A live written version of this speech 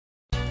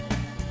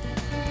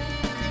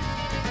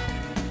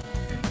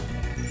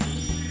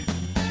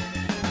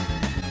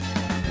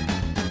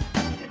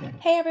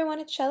Hey everyone,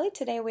 it's Shelly.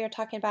 Today we are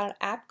talking about an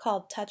app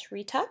called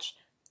Retouch.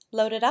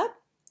 Load it up,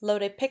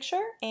 load a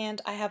picture,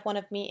 and I have one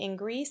of me in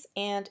Greece,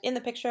 and in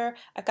the picture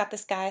I've got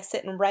this guy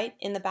sitting right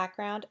in the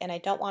background and I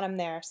don't want him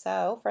there.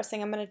 So first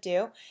thing I'm going to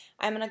do,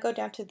 I'm going to go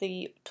down to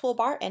the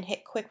toolbar and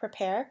hit quick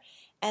prepare,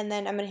 and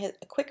then I'm going to hit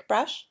a quick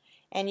brush,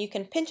 and you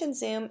can pinch and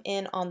zoom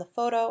in on the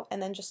photo and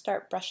then just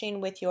start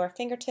brushing with your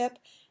fingertip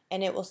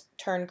and it will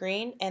turn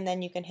green, and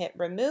then you can hit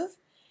remove.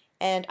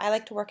 And I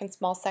like to work in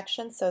small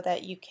sections so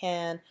that you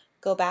can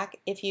go back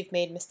if you've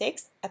made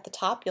mistakes. At the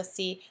top you'll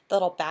see the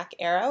little back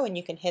arrow and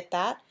you can hit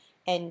that,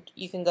 and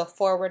you can go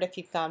forward if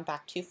you've gone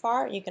back too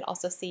far. You can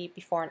also see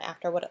before and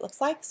after what it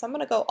looks like. So I'm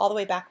going to go all the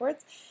way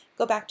backwards,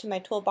 go back to my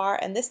toolbar,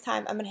 and this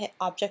time I'm going to hit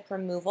object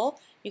removal.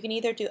 You can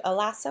either do a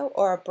lasso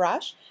or a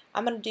brush.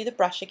 I'm going to do the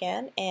brush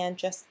again and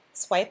just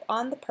swipe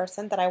on the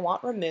person that I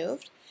want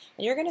removed.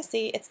 And you're going to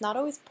see it's not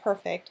always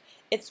perfect.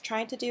 It's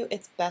trying to do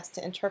its best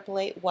to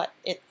interpolate what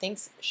it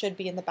thinks should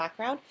be in the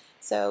background.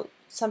 So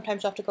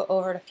sometimes you'll have to go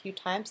over it a few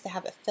times to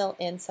have it fill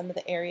in some of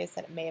the areas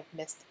that it may have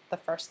missed the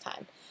first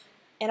time.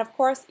 And of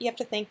course, you have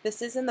to think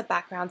this is in the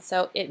background,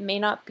 so it may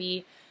not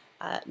be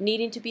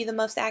needing to be the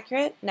most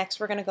accurate. Next,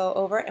 we're going to go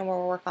over and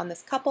we'll work on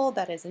this couple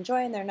that is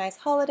enjoying their nice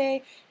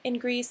holiday in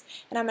Greece,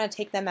 and I'm going to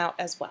take them out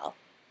as well,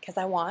 because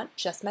I want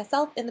just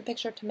myself in the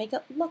picture to make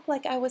it look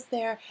like I was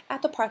there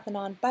at the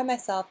Parthenon by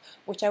myself,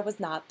 which I was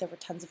not. There were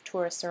tons of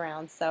tourists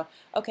around. So,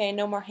 okay,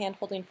 no more hand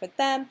holding for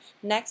them.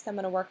 Next, I'm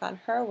going to work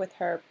on her with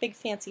her big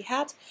fancy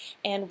hat,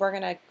 and we're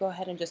going to go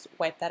ahead and just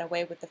wipe that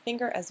away with the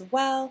finger as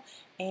well,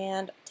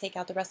 and take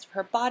out the rest of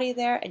her body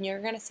there. And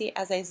you're going to see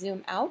as I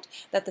zoom out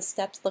that the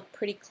steps look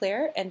pretty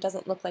clear and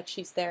doesn't look like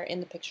she's there in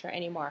the picture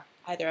anymore,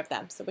 either of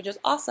them, so which is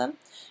awesome.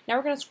 Now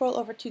we're going to scroll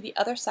over to the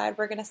other side.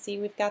 We're going to see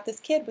we've got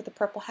this kid with the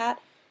purple hat.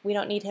 We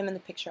don't need him in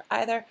the picture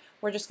either.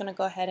 We're just going to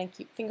go ahead and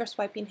keep finger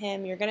swiping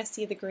him. You're going to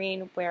see the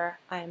green where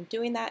I'm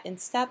doing that in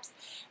steps,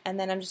 and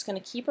then I'm just going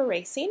to keep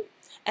erasing.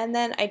 And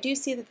then I do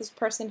see that this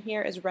person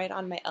here is right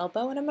on my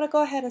elbow, and I'm going to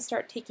go ahead and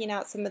start taking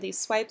out some of these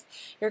swipes.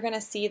 You're going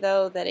to see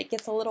though that it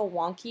gets a little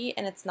wonky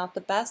and it's not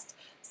the best.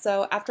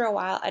 So after a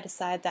while I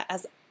decide that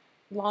as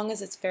long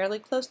as it's fairly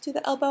close to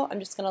the elbow, I'm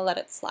just going to let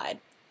it slide.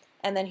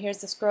 And then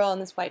here's this girl in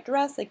this white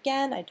dress.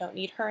 Again, I don't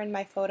need her in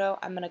my photo.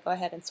 I'm going to go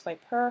ahead and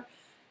swipe her,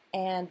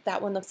 and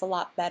that one looks a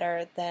lot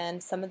better than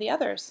some of the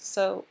others.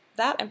 So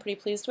that I'm pretty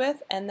pleased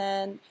with, and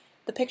then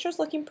the picture's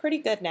looking pretty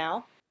good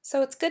now.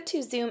 So it's good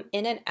to zoom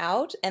in and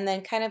out and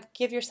then kind of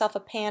give yourself a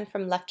pan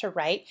from left to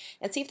right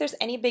and see if there's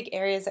any big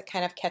areas that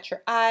kind of catch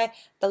your eye.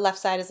 The left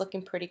side is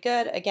looking pretty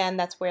good. Again,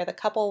 that's where the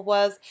couple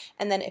was.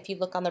 And then if you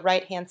look on the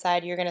right hand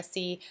side, you're going to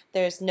see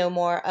there's no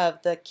more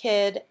of the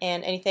kid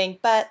and anything,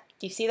 but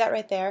do you see that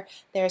right there?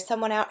 There's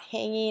someone out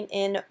hanging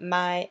in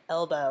my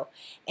elbow.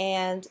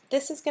 And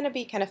this is going to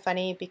be kind of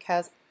funny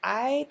because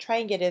I try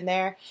and get in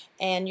there,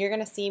 and you're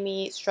going to see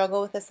me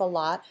struggle with this a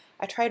lot.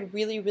 I tried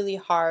really, really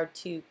hard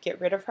to get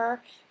rid of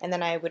her, and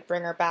then I would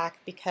bring her back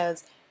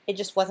because it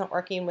just wasn't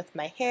working with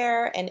my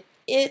hair, and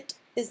it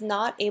is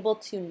not able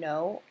to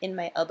know in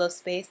my elbow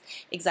space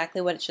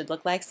exactly what it should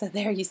look like. So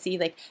there you see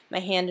like my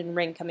hand and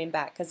ring coming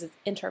back because it's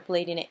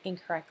interpolating it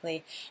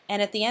incorrectly.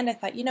 And at the end I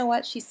thought, you know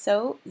what, she's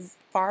so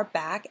far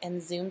back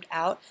and zoomed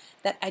out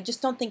that I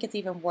just don't think it's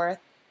even worth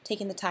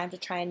taking the time to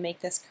try and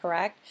make this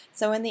correct.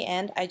 So in the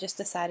end I just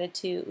decided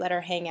to let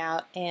her hang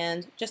out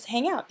and just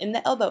hang out in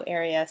the elbow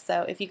area.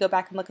 So if you go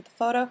back and look at the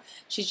photo,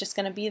 she's just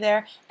going to be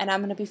there, and I'm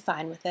going to be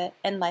fine with it,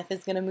 and life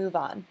is going to move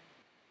on.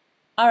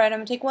 Alright, I'm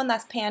going to take one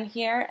last pan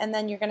here, and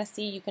then you're going to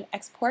see you can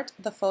export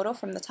the photo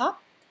from the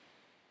top,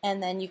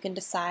 and then you can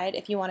decide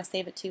if you want to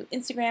save it to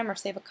Instagram or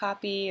save a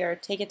copy or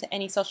take it to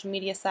any social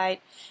media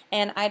site.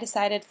 And I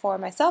decided for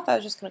myself I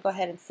was just going to go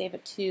ahead and save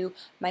it to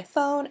my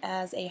phone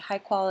as a high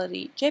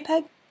quality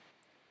JPEG.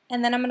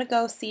 And then I'm going to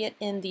go see it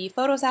in the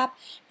Photos app,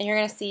 and you're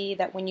going to see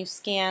that when you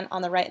scan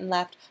on the right and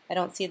left, I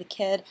don't see the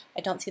kid, I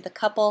don't see the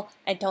couple,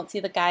 I don't see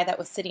the guy that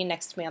was sitting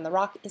next to me on the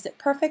rock. Is it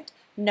perfect?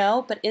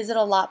 No, but is it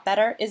a lot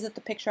better? Is it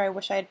the picture I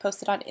wish I had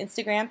posted on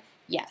Instagram?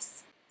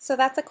 Yes. So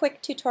that's a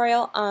quick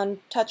tutorial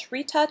on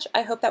Retouch.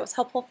 I hope that was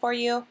helpful for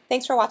you.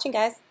 Thanks for watching,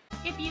 guys.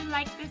 If you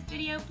liked this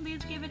video,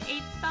 please give it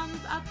a thumbs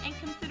up and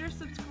consider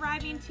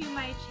subscribing to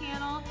my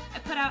channel. I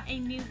put out a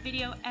new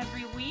video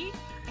every week.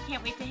 I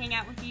can't wait to hang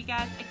out with you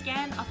guys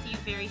again. I'll see you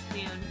very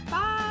soon.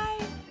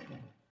 Bye!